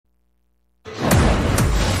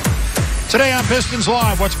Today on Pistons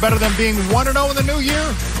Live, what's better than being 1-0 in the new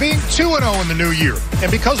year? Being 2-0 in the new year. And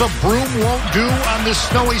because a broom won't do on this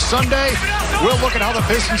snowy Sunday, we'll look at how the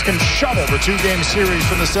Pistons can shovel the two-game series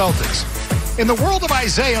from the Celtics. In the world of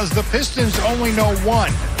Isaiah's, the Pistons only know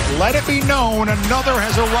one. Let it be known another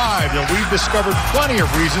has arrived, and we've discovered plenty of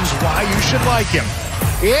reasons why you should like him.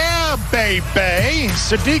 Yeah, baby.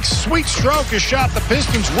 Sadiq's sweet stroke has shot the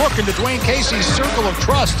Pistons rook into Dwayne Casey's circle of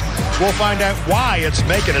trust. We'll find out why it's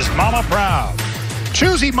making his mama proud.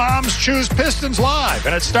 Choosy moms choose Pistons Live,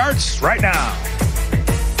 and it starts right now.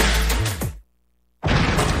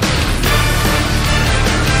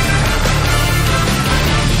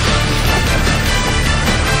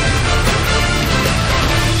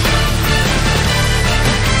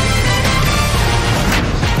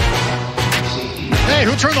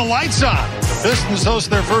 Who turned the lights on? The Pistons host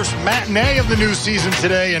their first matinee of the new season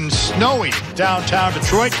today in snowy downtown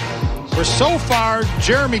Detroit, where so far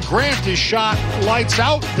Jeremy Grant has shot lights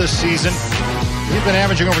out this season. He's been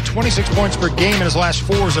averaging over 26 points per game in his last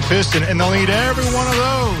 4 as a Piston, and they'll need every one of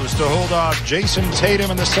those to hold off Jason Tatum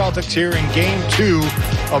and the Celtics here in Game 2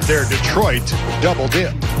 of their Detroit double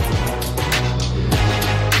dip.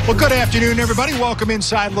 Well, good afternoon, everybody. Welcome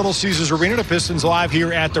inside Little Caesars Arena to Pistons Live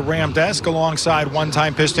here at the Ram Desk alongside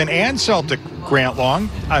one-time Piston and Celtic Grant Long.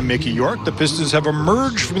 I'm Mickey York. The Pistons have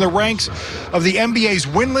emerged from the ranks of the NBA's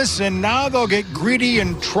winless, and now they'll get greedy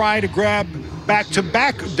and try to grab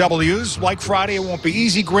back-to-back W's. Like Friday, it won't be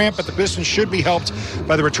easy, Grant, but the Pistons should be helped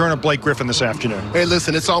by the return of Blake Griffin this afternoon. Hey,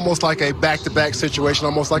 listen, it's almost like a back-to-back situation,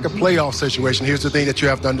 almost like a playoff situation. Here's the thing that you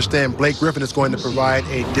have to understand. Blake Griffin is going to provide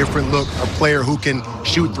a different look, a player who can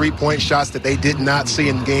shoot three-point shots that they did not see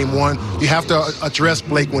in Game 1. You have to address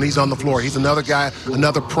Blake when he's on the floor. He's another guy,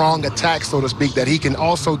 another prong attack, so to speak, that he can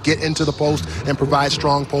also get into the post and provide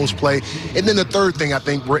strong post play. And then the third thing I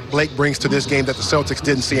think Blake brings to this game that the Celtics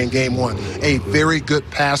didn't see in Game 1, a very good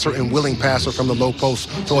passer and willing passer from the low post.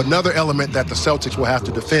 So another element that the Celtics will have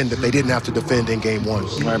to defend that they didn't have to defend in Game 1.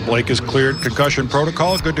 All right, Blake is cleared concussion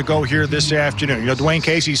protocol. Good to go here this afternoon. You know, Dwayne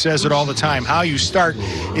Casey says it all the time. How you start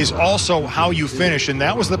is also how you finish, and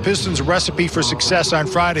that was the Pistons' recipe for success on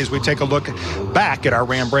Friday as we take a look back at our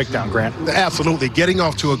Ram breakdown, Grant. Absolutely. Getting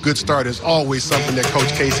off to a good start is always something that Coach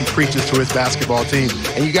Casey preaches to his basketball team.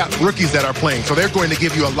 And you got rookies that are playing, so they're going to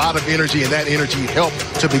give you a lot of energy, and that energy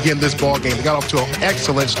helped to begin this ball game. They got off to an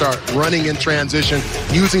excellent start, running in transition,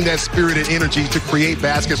 using that spirited energy to create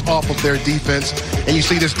baskets off of their defense. And you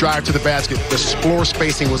see this drive to the basket. The floor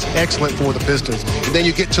spacing was excellent for the Pistons. And then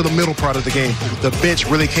you get to the middle part of the game. The bench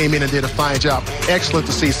really came in and did a fine job. Excellent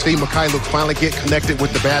to see Steve Mikhailuk finally get connected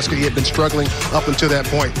with the basket. He had been struggling up until that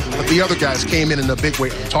point. But the other guys came in a big way.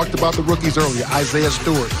 We talked about the rookies earlier. Isaiah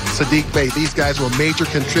Stewart, Sadiq Bey. These guys were major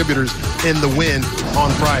contributors in the win on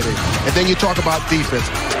Friday. And then you talk about defense.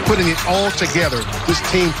 Putting it all together, this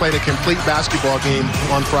team played a complete basketball game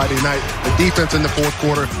on Friday night. The defense in the fourth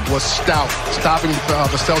quarter was stout, stopping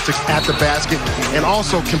the Celtics at the basket and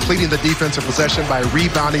also completing the defensive possession by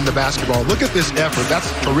rebounding the basketball. Look at this effort.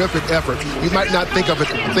 That's a terrific effort. You might not think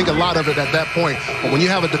a lot of it at that point, but when you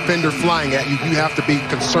have a defender flying at you, you have to be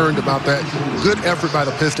concerned about that. Good effort by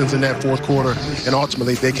the Pistons in that fourth quarter, and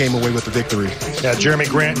ultimately they came away with the victory. Yeah, Jeremy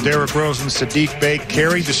Grant, Derrick Rose, and Sadiq Bey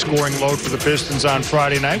carried the scoring load for the Pistons on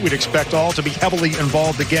Friday night. We'd expect all to be heavily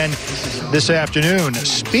involved again this afternoon.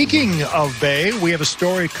 Speaking of Bey, we have a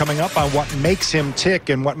story coming up on what makes him tick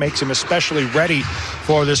and what makes him especially ready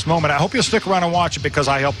for this moment. I hope you'll stick around and watch it because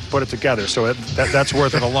I helped put it together, so that's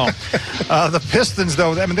worth it alone. The Pistons,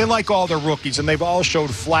 though, I mean, they like all their rookies, and they've all showed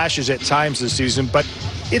flashes at times this season, but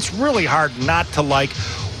it's really hard not to like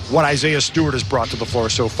what Isaiah Stewart has brought to the floor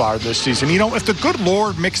so far this season. You know, if the good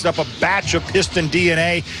Lord mixed up a batch of Piston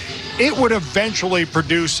DNA, it would eventually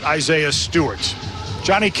produce Isaiah Stewart.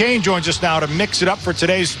 Johnny Kane joins us now to mix it up for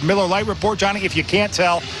today's Miller Lite Report. Johnny, if you can't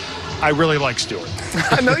tell, I really like Stewart.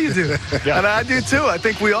 I know you do. Yeah. And I do too. I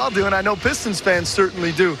think we all do, and I know Pistons fans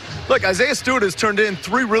certainly do. Look, Isaiah Stewart has turned in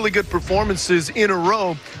 3 really good performances in a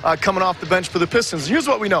row coming off the bench for the Pistons. Here's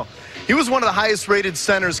what we know. He was one of the highest rated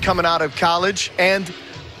centers coming out of college, and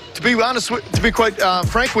to be honest, to be quite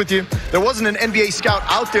frank with you, there wasn't an NBA scout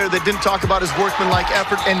out there that didn't talk about his workmanlike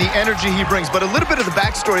effort and the energy he brings. But a little bit of the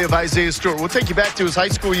backstory of Isaiah Stewart. We'll take you back to his high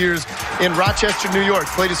school years in Rochester, New York.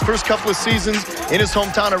 Played his first couple of seasons in his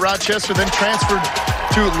hometown of Rochester, then transferred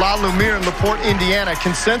to La Lumiere in LaPorte, Indiana.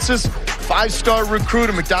 Consensus 5-star recruit,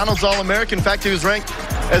 a McDonald's All-American. In fact, he was ranked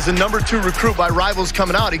as a #2 recruit by rivals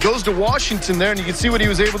coming out. He goes to Washington there, and you can see what he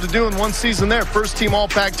was able to do in one season there. First team All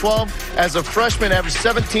Pac-12 as a freshman, averaged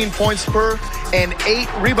 17 points per and 8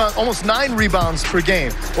 rebounds, almost 9 rebounds per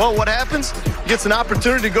game. Well, what happens? He gets an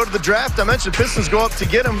opportunity to go to the draft. I mentioned Pistons go up to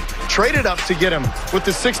get him, traded up to get him with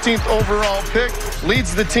the 16th overall pick.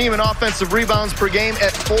 Leads the team in offensive rebounds per game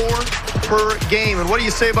at 4 per game. And what do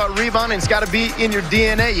you say about rebounding? It's got to be in your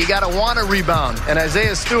DNA. You got to want to rebound. And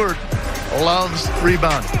Isaiah Stewart loves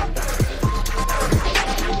rebounding.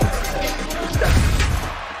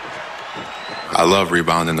 I love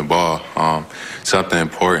rebounding the ball. Something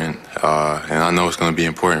important, and I know it's going to be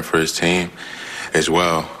important for his team as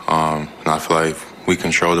well. And I feel like we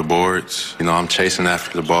control the boards. You know, I'm chasing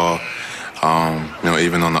after the ball. You know,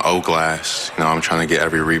 even on the O glass, you know, I'm trying to get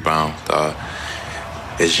every rebound.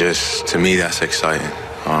 It's just, to me, that's exciting.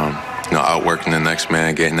 You know, outworking the next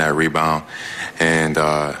man, getting that rebound, and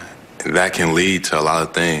that can lead to a lot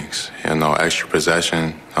of things. You know, extra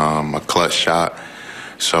possession, a clutch shot.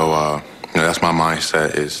 So, you know, that's my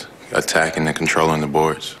mindset, is attacking and controlling the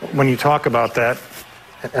boards. When you talk about that,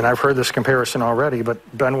 and I've heard this comparison already, but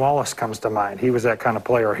Ben Wallace comes to mind. He was that kind of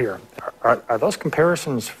player here. Are those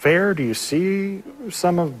comparisons fair? Do you see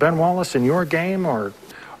some of Ben Wallace in your game, or?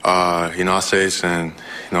 You know, I say it's in,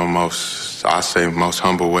 you know, most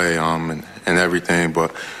humble way, and everything,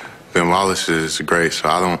 but Ben Wallace is great, so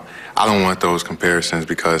I don't want those comparisons,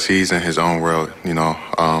 because he's in his own world, you know,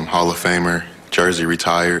 Hall of Famer, jersey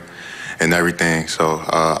retired, and everything. So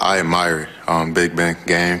I admire Big Ben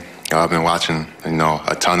game. I've been watching, you know,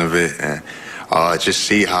 a ton of it, and just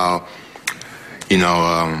see how, you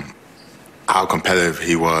know, how competitive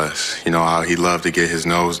he was. You know, how he loved to get his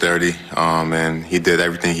nose dirty, and he did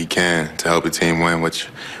everything he can to help the team win,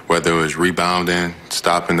 whether it was rebounding,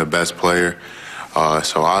 stopping the best player.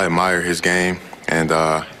 So I admire his game, and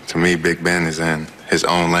to me, Big Ben is in his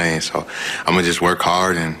own lane. So I'm gonna just work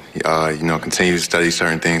hard and you know, continue to study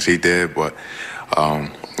certain things he did. But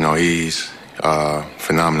you know, he's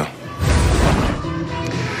phenomenal.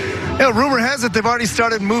 Yeah, rumor has it they've already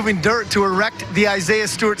started moving dirt to erect the Isaiah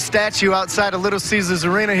Stewart statue outside of Little Caesars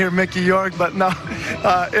Arena here, Mickey York. But no,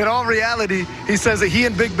 in all reality, he says that he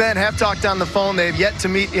and Big Ben have talked on the phone. They have yet to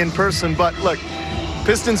meet in person. But look,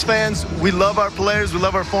 Pistons fans, we love our players. We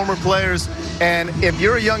love our former players. And if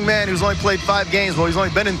you're a young man who's only played 5 games, well, he's only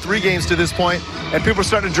been in 3 games to this point, and people are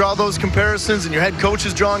starting to draw those comparisons, and your head coach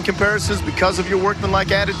is drawing comparisons because of your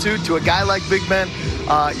workmanlike attitude to a guy like Big Ben,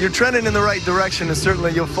 you're trending in the right direction, and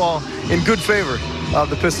certainly you'll fall in good favor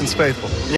of the Pistons faithful.